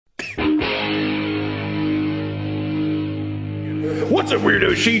What's up,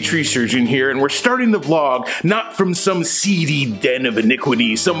 weirdo? Shadetree Surgeon here, and we're starting the vlog not from some seedy den of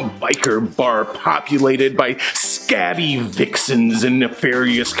iniquity, some biker bar populated by scabby vixens and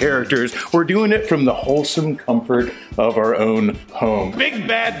nefarious characters. We're doing it from the wholesome comfort of our own home. Big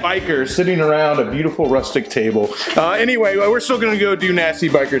bad biker sitting around a beautiful rustic table. Anyway, we're still gonna go do nasty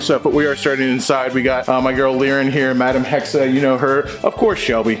biker stuff, but we are starting inside. We got my girl Liren here, Madam Hexa, you know her. Of course,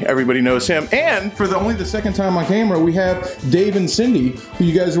 Shelby, everybody knows him. And for only the second time on camera, we have Dave and Cindy, who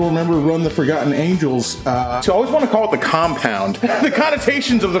you guys will remember run the Forgotten Angels. So I always want to call it the compound. The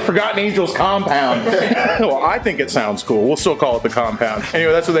connotations of the Forgotten Angels compound. Well, I think it sounds cool. We'll still call it the compound.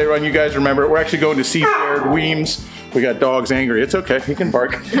 Anyway, that's what they run. You guys remember it. We're actually going to see Jared Weems. We got dogs angry. It's okay. He can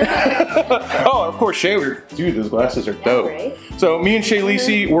bark. Oh, of course, Shay. Dude, those glasses are dope. Right. So me and Shay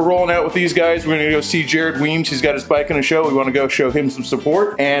Lisi, we're rolling out with these guys. We're going to go see Jared Weems. He's got his bike on a show. We want to go show him some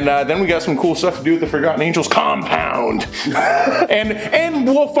support. And then we got some cool stuff to do with the Forgotten Angels compound. and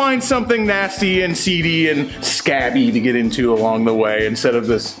we'll find something nasty and seedy and scabby to get into along the way instead of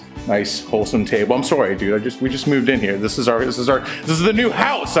this nice wholesome table. I'm sorry, dude. We just moved in here. This is the new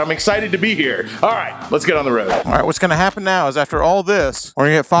house. I'm excited to be here. All right, let's get on the road. All right, what's gonna happen now is after all this, we're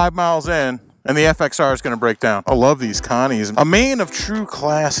gonna get 5 miles in and the FXR is gonna break down. I love these Connies. A man of true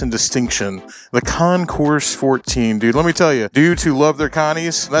class and distinction. The Concourse 14, dude. Let me tell you, dudes who love their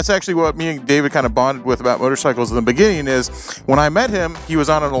Connies, that's actually what me and David kind of bonded with about motorcycles in the beginning is when I met him, he was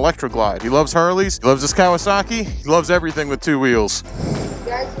on an Electroglide. He loves Harleys, he loves his Kawasaki, he loves everything with 2 wheels.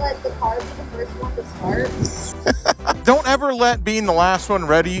 You guys let the car be the first one to start? Don't ever let being the last one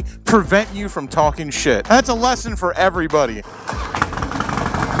ready prevent you from talking shit. That's a lesson for everybody.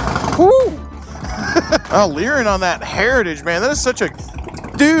 Woo! Oh, Liren on that Heritage, man. That is such a...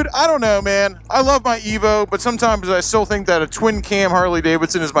 Dude, I don't know, man. I love my Evo, but sometimes I still think that a twin cam Harley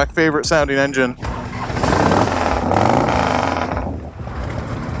Davidson is my favorite sounding engine.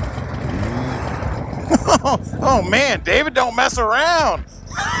 Oh man, David don't mess around.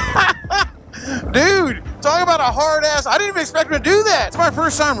 Dude, talk about a hard ass. I didn't even expect him to do that. It's my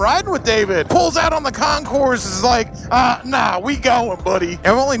first time riding with David. Pulls out on the concourse, is like, nah, we going, buddy.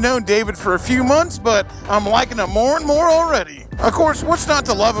 I've only known David for a few months, but I'm liking him more and more already. Of course, what's not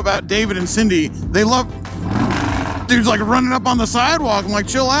to love about David and Cindy? They love... Dude's like running up on the sidewalk. I'm like,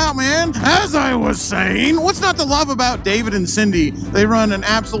 chill out, man. As I was saying, what's not to love about David and Cindy? They run an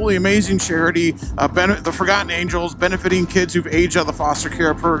absolutely amazing charity, the Forgotten Angels, benefiting kids who've aged out of the foster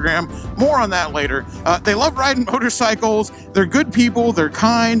care program. More on that later. They love riding motorcycles. They're good people. They're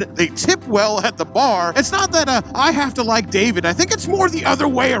kind. They tip well at the bar. It's not that I have to like David. I think it's more the other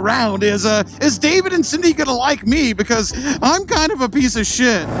way around. Is David and Cindy gonna like me because I'm kind of a piece of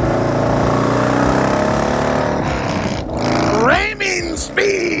shit? Ramming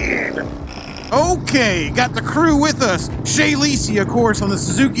speed! Okay, got the crew with us. Shay Lisi, of course, on the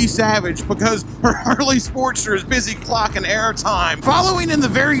Suzuki Savage because her Harley Sportster is busy clocking airtime, following in the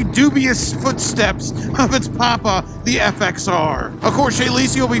very dubious footsteps of its papa, the FXR. Of course, Shay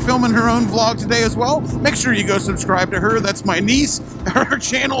Lisi will be filming her own vlog today as well. Make sure you go subscribe to her. That's my niece. Her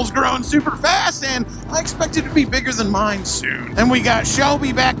channel's growing super fast, and I expect it to be bigger than mine soon. And we got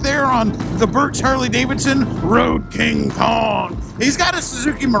Shelby back there on the Bert Harley Davidson Road King Kong. He's got a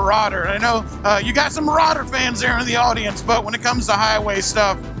Suzuki Marauder, and I know you got some Marauder fans there in the audience, but when it comes to highway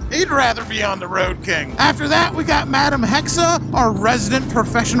stuff, he'd rather be on the Road King. After that, we got Madam Hexa, our resident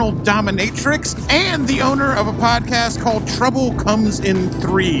professional dominatrix, and the owner of a podcast called Trouble Comes in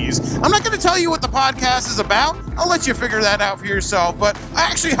Threes. I'm not going to tell you what the podcast is about. I'll let you figure that out for yourself, but I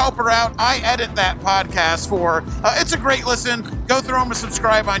actually help her out. I edit that podcast for her. It's a great listen. Go throw them a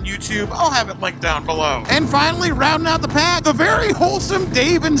subscribe on YouTube. I'll have it linked down below. And finally, rounding out the pack, the very wholesome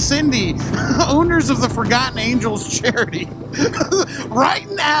Dave and Cindy, owners of the Forgotten Angels charity,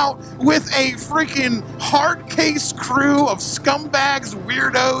 riding out with a freaking hard case crew of scumbags,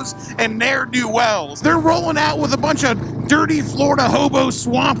 weirdos, and ne'er-do-wells. They're rolling out with a bunch of dirty Florida hobo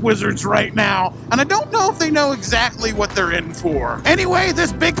swamp wizards right now, and I don't know if they know exactly what they're in for. Anyway,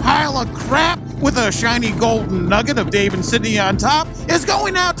 this big pile of crap with a shiny golden nugget of Dave and Sydney on top is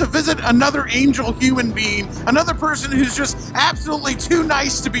going out to visit another angel human being, another person who's just absolutely too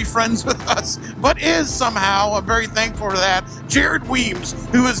nice to be friends with us, but is somehow, I'm very thankful for that, Jared Weems,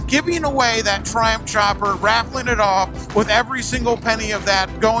 who is giving away that Triumph Chopper, raffling it off with every single penny of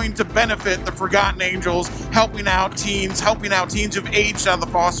that going to benefit the Forgotten Angels, helping out teens who've aged out of the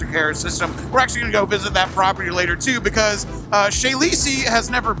foster care system. We're actually going to go visit that property later too because Shay Lisi has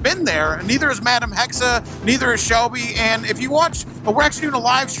never been there, and neither has Madam Hexa, neither is Shelby, and if you watch, we're actually doing a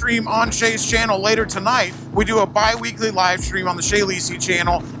live stream on Shay's channel later tonight We do a bi-weekly live stream on the Shadetree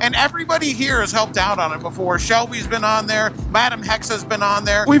channel, and everybody here has helped out on it before. Shelby's been on there, Madam Hexa's been on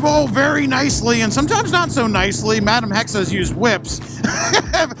there. We've all very nicely, and sometimes not so nicely, Madam Hexa's used whips,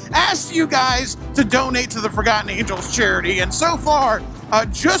 have asked you guys to donate to the Forgotten Angels charity, and so far,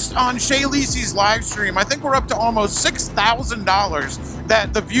 just on Shadetree live stream, I think we're up to almost $6,000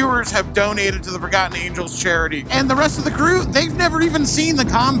 that the viewers have donated to the Forgotten Angels charity. And the rest of the crew, they've never even seen the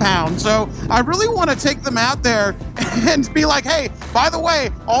compound. So I really want to take them out there and be like, hey, by the way,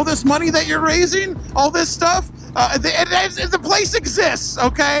 all this money that you're raising, all this stuff, the place exists,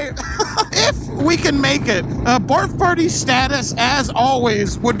 okay? If we can make it, Barf Party status, as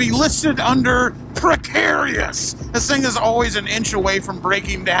always, would be listed under precarious. This thing is always an inch away from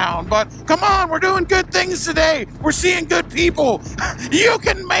breaking down, but come on, we're doing good things today. We're seeing good people. You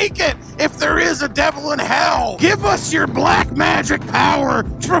can make it if there is a devil in hell. Give us your black magic power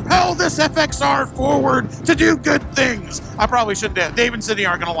to propel this FXR forward to do good things. I probably shouldn't have. Davidson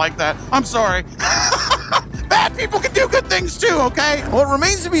aren't gonna like that. I'm sorry. Bad people can do good things too, okay? Well, it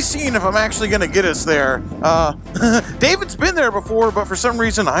remains to be seen if I'm actually gonna get us there. David's been there before, but for some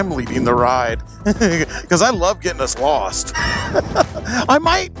reason I'm leading the ride. Because I love getting us lost. I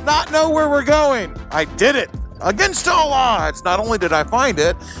might not know where we're going. I did it. Against all odds. Not only did I find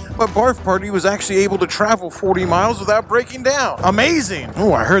it, but Barf Party was actually able to travel 40 miles without breaking down. Amazing.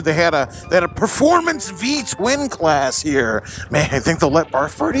 Oh, I heard they had a Performance V twin class here. Man, I think they'll let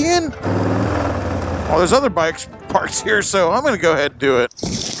Barf Party in? Well, there's other bikes parked here, so I'm gonna go ahead and do it.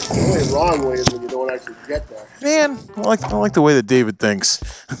 The only wrong way is when you don't actually get there. Man, I like the way that David thinks.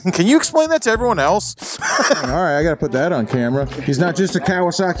 Can you explain that to everyone else? All right, I gotta put that on camera. He's not just a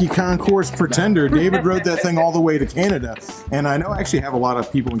Kawasaki Concourse pretender. David rode that thing all the way to Canada. And I know I actually have a lot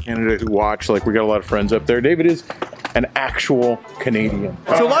of people in Canada who watch. Like, we got a lot of friends up there. David is an actual Canadian.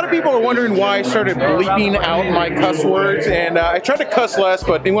 So a lot of people are wondering why I started bleeping out my cuss words, and I try to cuss less,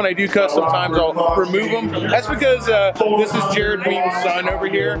 but when I do cuss, sometimes I'll remove them. That's because this is Jared Wheaton's son over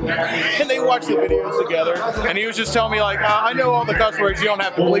here, and they watch the videos together, and he was just telling me, like, I know all the cuss words, you don't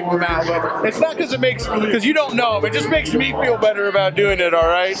have to bleep them out, but it's not because you don't know them, it just makes me feel better about doing it, all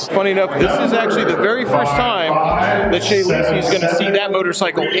right? Funny enough, this is actually the very first time that Shadetree is going to see that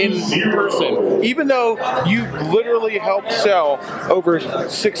motorcycle in person, even though you literally helped sell over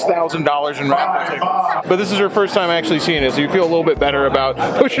 $6,000 in raffle tickets. But this is her first time actually seeing it, so you feel a little bit better about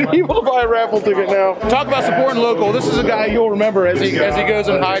pushing people to buy a raffle ticket now. Talk about supporting local. This is a guy you'll remember as he goes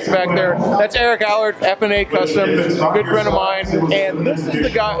and hides back there. That's Eric Allard, F&A Custom, good friend of mine, and this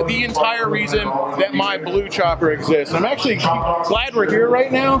is the entire reason that my blue chopper exists. I'm actually glad we're here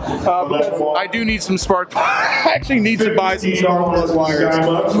right now because I do need some spark. I actually need to buy some spark plug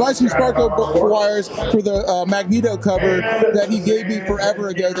wires. Buy some spark plug wires for the Magneto cover that he gave me forever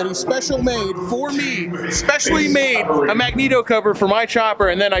ago, that he specially made for me. Specially made a Magneto cover for my chopper,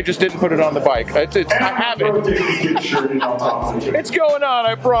 and then I just didn't put it on the bike. I have it. It's going on,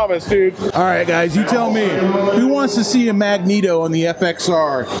 I promise, dude. All right, guys, you tell me. Who wants to see a Magneto on the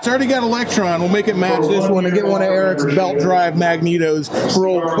FXR? It's already got Electron. We'll make it match this one and get one of Eric's belt drive Magnetos for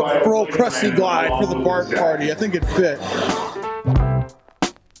old Krusty Glide for the Bart party. I think it'd fit.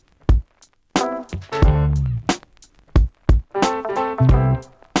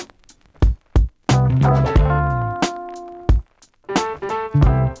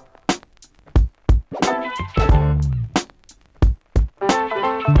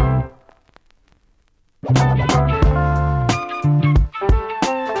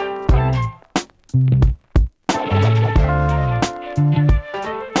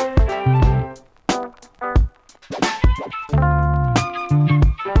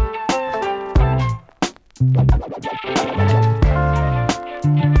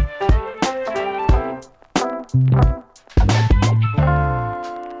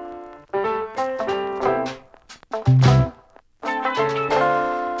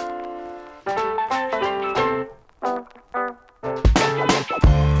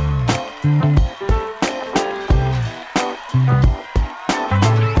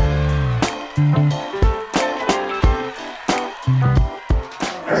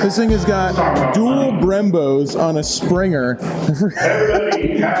 This thing has got dual Brembos on a Springer,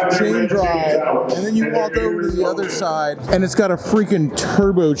 chain drive, and then you walk over to the other side, and it's got a freaking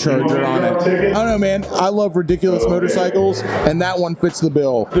turbocharger on it. I don't know, man. I love ridiculous motorcycles, and that one fits the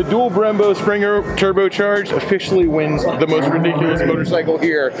bill. The dual Brembo Springer turbocharged officially wins the most ridiculous motorcycle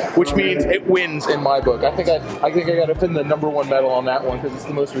here, which means it wins in my book. I think I got to pin the #1 medal on that one because it's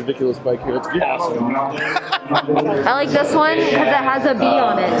the most ridiculous bike here. It's awesome. I like this one because it has a B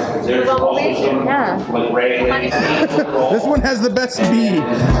on it. Yeah. This one has the best B.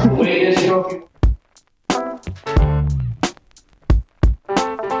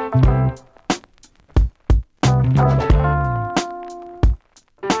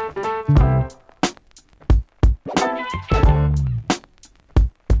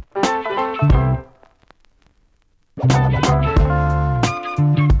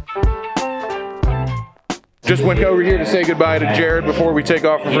 Just went over here to say goodbye to Jared before we take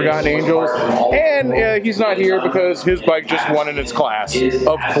off for Forgotten Angels. And he's not here because his bike just won in its class,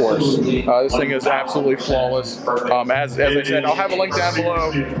 of course. This thing is absolutely flawless. As I said, I'll have a link down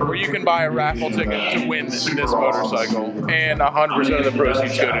below where you can buy a raffle ticket to win this motorcycle. And 100% of the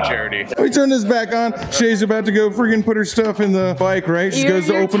proceeds go to charity. Let me turn this back on. Shay's about to go freaking put her stuff in the bike, right? She goes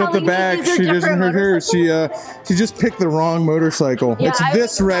to open up the bag. She doesn't hurt hers. She just picked the wrong motorcycle. Yeah, it's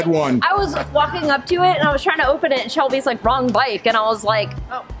this red one. I was walking up to it and I was trying to open it and Shelby's like, wrong bike. And I was like,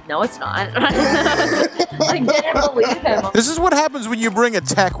 oh, no, it's not. I didn't believe him. This is what happens when you bring a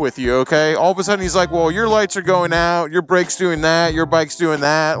tech with you, okay? All of a sudden he's like, well, your lights are going out, your brake's doing that, your bike's doing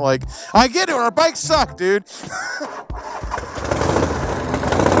that. Like, I get it, our bikes suck, dude.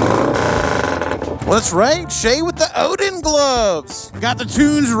 Well, that's right, Shay with the Odin gloves. Got the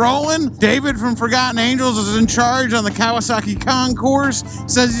tunes rolling. David from Forgotten Angels is in charge on the Kawasaki Concourse.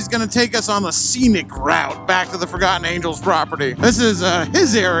 Says he's gonna take us on the scenic route back to the Forgotten Angels property. This is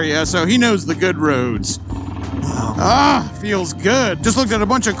his area, so he knows the good roads. Ah, feels good. Just looked at a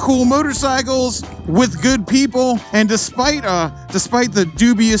bunch of cool motorcycles with good people, and despite the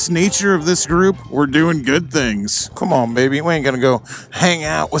dubious nature of this group, we're doing good things. Come on, baby, we ain't gonna go hang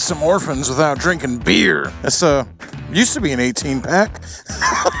out with some orphans without drinking beer. It's used to be an 18-pack.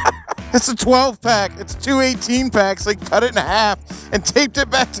 It's a 12-pack. It's two 18-packs. They cut it in half and taped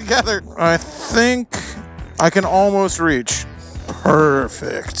it back together. I think I can almost reach.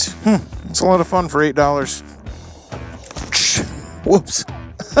 Perfect. It's a lot of fun for $8. Whoops.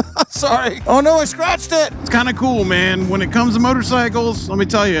 Sorry. Oh no, I scratched it. It's kind of cool, man. When it comes to motorcycles, let me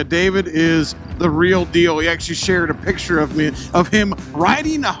tell you, David is the real deal. He actually shared a picture of him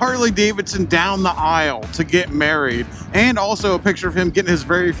riding a Harley Davidson down the aisle to get married, and also a picture of him getting his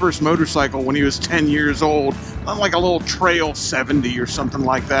very first motorcycle when he was 10 years old, on like a little Trail 70 or something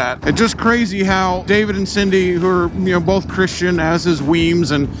like that. It's just crazy how David and Cindy, who are both Christian, as is Weems,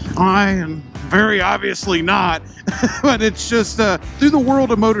 and I, and very obviously not, but it's just through the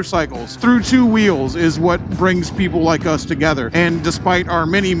world of motorcycles, through two wheels is what brings people like us together. And despite our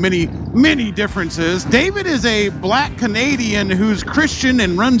many differences, David is a black Canadian who's Christian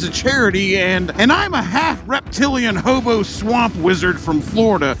and runs a charity, and I'm a half reptilian hobo swamp wizard from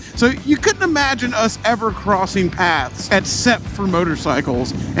Florida. So you couldn't imagine us ever crossing paths except for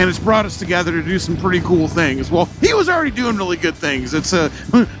motorcycles, and it's brought us together to do some pretty cool things. Well, he was already doing really good things. It's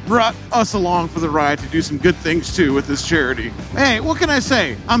brought us along for the ride to do some good things too with this charity. Hey, what can I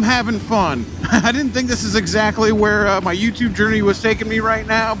say? I'm having fun. I didn't think this is exactly where my YouTube journey was taking me right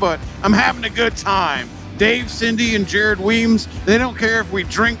now, but I'm having a good time. Dave, Cindy, and Jared Weems, they don't care if we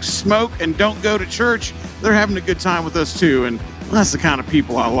drink, smoke, and don't go to church. They're having a good time with us too, and that's the kind of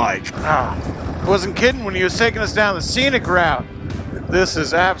people I like. I wasn't kidding when he was taking us down the scenic route. This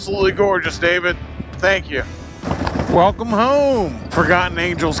is absolutely gorgeous, David. Thank you. Welcome home, Forgotten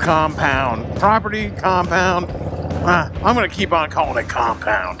Angels compound. Property, compound. I'm gonna keep on calling it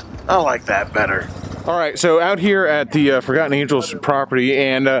compound. I like that better. All right, so out here at the Forgotten Angels property,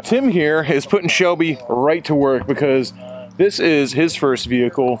 and Tim here is putting Shelby right to work because this is his first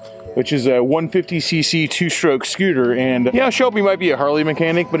vehicle, which is a 150cc two-stroke scooter. And yeah, Shelby might be a Harley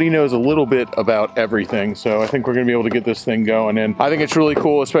mechanic, but he knows a little bit about everything. So I think we're gonna be able to get this thing going. And I think it's really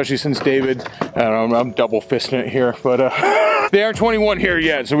cool, especially since David, I'm double fisting it here, but they aren't 21 here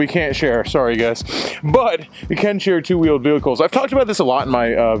yet, so we can't share. Sorry, guys. But we can share two-wheeled vehicles. I've talked about this a lot in my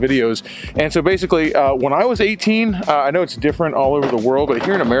videos. And so basically, when I was 18, I know it's different all over the world, but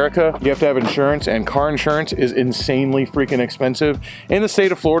here in America, you have to have insurance, and car insurance is insanely freaking expensive. In the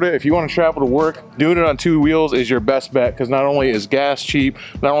state of Florida, if you want to travel to work, doing it on two wheels is your best bet, because not only is gas cheap,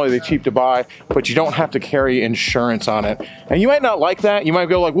 not only are they cheap to buy, but you don't have to carry insurance on it. And you might not like that. You might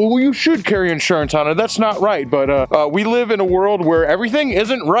go like, well, you should carry insurance on it. That's not right. But we live in a world where everything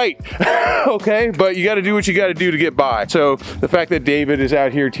isn't right. Okay, but you got to do what you got to do to get by. So the fact that David is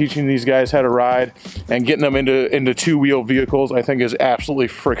out here teaching these guys how to ride and getting them into two-wheel vehicles, I think is absolutely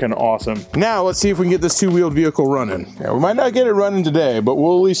freaking awesome. Now let's see if we can get this two-wheeled vehicle running. Yeah, we might not get it running today, but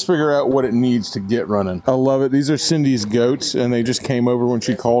we'll at least figure out what it needs to get running. I love it. These are Cindy's goats, and they just came over when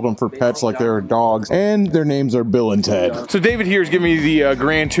she called them for pets like they were dogs, and their names are Bill and Ted. So David here is giving me the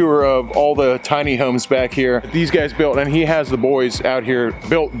grand tour of all the tiny homes back here these guys built, and he has the boys out here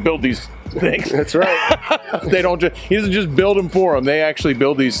build these things. That's right. They don't just, he doesn't just build them for them. They actually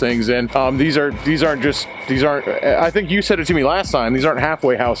build these things, and these aren't. I think you said it to me last time. These aren't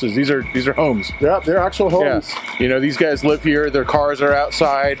halfway houses. These are homes. Yeah, they're actual homes. Yeah. You know, these guys live here. Their cars are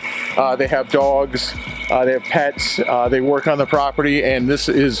outside. They have dogs. They have pets. They work on the property, and this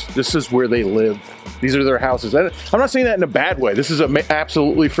is where they live. These are their houses. I'm not saying that in a bad way. This is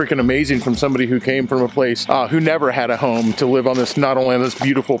absolutely freaking amazing from somebody who came from a place who never had a home to live on this, not only on this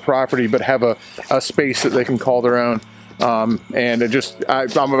beautiful property, but have a space that they can call their own. And it just,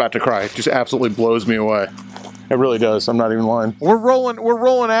 I'm about to cry. It just absolutely blows me away. It really does. I'm not even lying. We're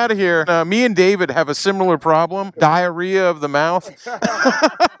rolling out of here. Me and David have a similar problem, diarrhea of the mouth.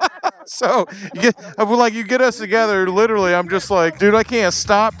 So you get us together, literally I'm just like, dude, I can't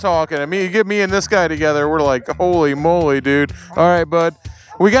stop talking. I mean, you get me and this guy together, we're like, holy moly, dude. All right, bud.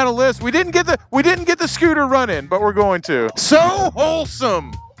 We got a list. We didn't get the scooter running, but we're going to. So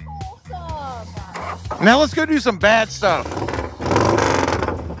wholesome. Now let's go do some bad stuff.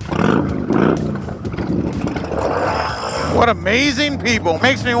 What amazing people.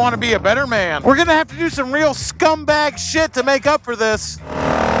 Makes me want to be a better man. We're gonna have to do some real scumbag shit to make up for this.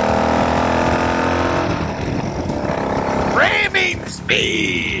 Ramming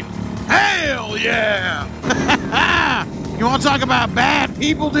speed! Hell yeah! You want to talk about bad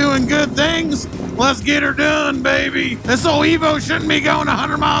people doing good things? Let's get her done, baby. This old Evo shouldn't be going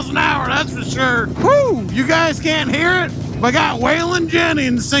 100 miles an hour, that's for sure. Woo! You guys can't hear it? But I got Waylon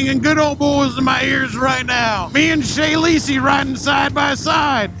Jennings singing Good Old Boys in my ears right now. Me and Shadetree riding side by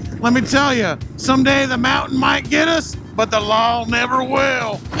side. Let me tell you, someday the mountain might get us, but the law never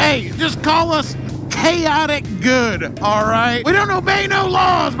will. Hey, just call us chaotic good, all right? We don't obey no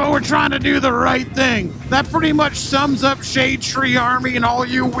laws, but we're trying to do the right thing. That pretty much sums up Shadetree Army and all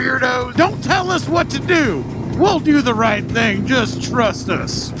you weirdos. Don't tell us what to do. We'll do the right thing, just trust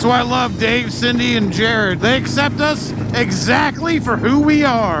us. That's why I love Dave, Cindy, and Jared. They accept us exactly for who we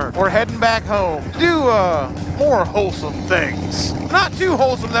are. We're heading back home. Do more wholesome things. Not too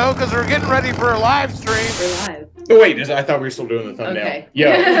wholesome though, because we're getting ready for a live stream. We're live. Oh wait, I thought we were still doing the thumbnail. Okay.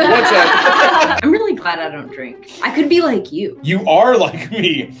 Yeah, what's up? I'm really glad I don't drink. I could be like you. You are like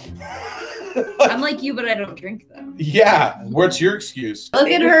me. I'm like you, but I don't drink though. Yeah, what's your excuse? Look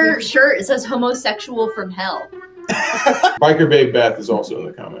at her shirt. It says homosexual from hell. Biker Babe Beth is also in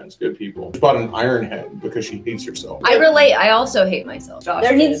the comments. Good people. She bought an iron head because she hates herself. I relate. I also hate myself.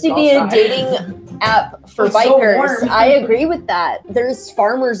 There needs to be a dating app for bikers. So I agree with that. There's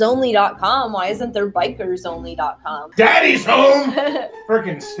farmersonly.com. Why isn't there bikersonly.com? Daddy's home!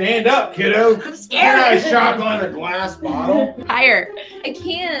 Freaking stand up, kiddo. I'm scared. Shotgun or glass bottle. Higher. I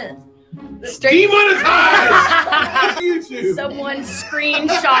can't. Demonetized! YouTube. Someone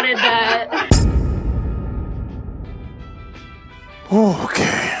screenshotted that.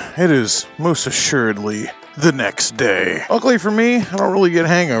 Okay, it is most assuredly the next day. Luckily for me, I don't really get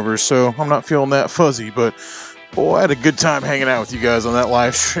hangovers, so I'm not feeling that fuzzy, but boy, I had a good time hanging out with you guys on that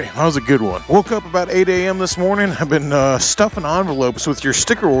live stream. That was a good one. Woke up about 8 a.m. this morning. I've been stuffing envelopes with your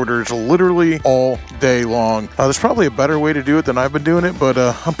sticker orders literally all day long. There's probably a better way to do it than I've been doing it, but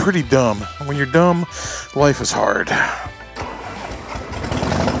I'm pretty dumb. When you're dumb, life is hard.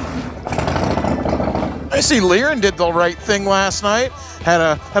 I see Liren did the right thing last night.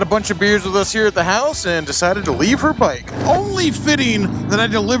 Had a bunch of beers with us here at the house and decided to leave her bike. Only fitting that I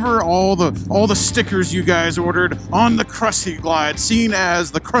deliver all the stickers you guys ordered on the Krusty Glide, seeing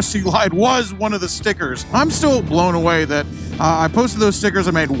as the Krusty Glide was one of the stickers. I'm still blown away that I posted those stickers.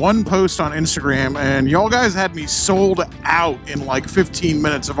 I made one post on Instagram and y'all guys had me sold out in like 15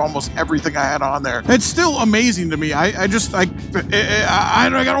 minutes of almost everything I had on there. It's still amazing to me. I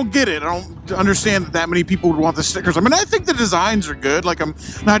don't get it. I don't understand that many people would want the stickers. I mean, I think the designs are good. Like, I'm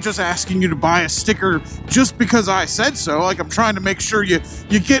not just asking you to buy a sticker just because I said so. Like, I'm trying to make sure you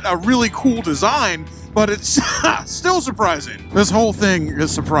get a really cool design, but it's still surprising. This whole thing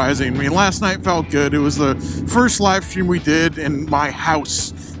is surprising. I mean, last night felt good. It was the first live stream we did in my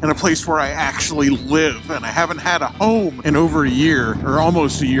house, in a place where I actually live, and I haven't had a home in over a year, or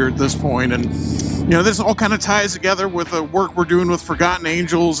almost a year at this point. And you know, this all kind of ties together with the work we're doing with Forgotten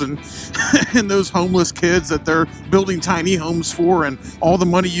Angels and and those homeless kids that they're building tiny homes for, and all the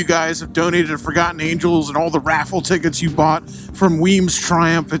money you guys have donated to Forgotten Angels, and all the raffle tickets you bought from Weems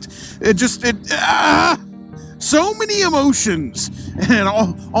Triumph. So many emotions, and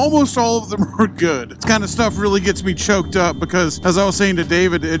almost all of them are good. This kind of stuff really gets me choked up because, as I was saying to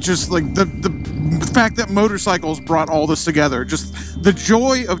David, it's just like the fact that motorcycles brought all this together. Just The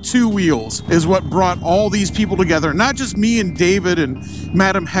joy of two wheels is what brought all these people together. Not just me and David and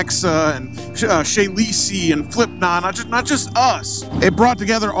Madam Hexa and Shadetree and Flipknot, not just us. It brought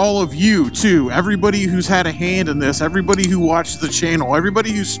together all of you too. Everybody who's had a hand in this, everybody who watched the channel,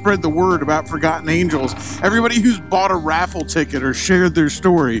 everybody who spread the word about Forgotten Angels, everybody who's bought a raffle ticket or shared their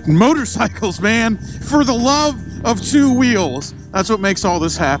story. Motorcycles, man, for the love of two wheels. That's what makes all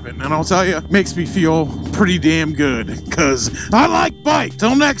this happen. And I'll tell you, it makes me feel pretty damn good, because I like bike.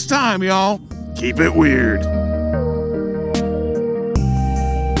 Till next time, y'all, keep it weird.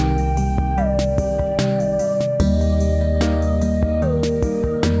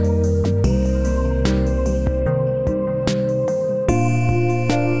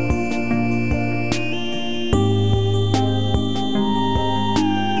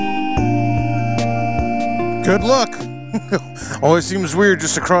 Good luck. Always seems weird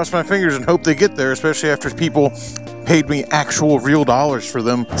just to cross my fingers and hope they get there, especially after people paid me actual real dollars for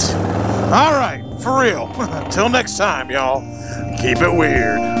them. All right, for real. Till next time, y'all. Keep it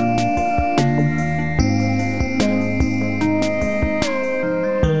weird.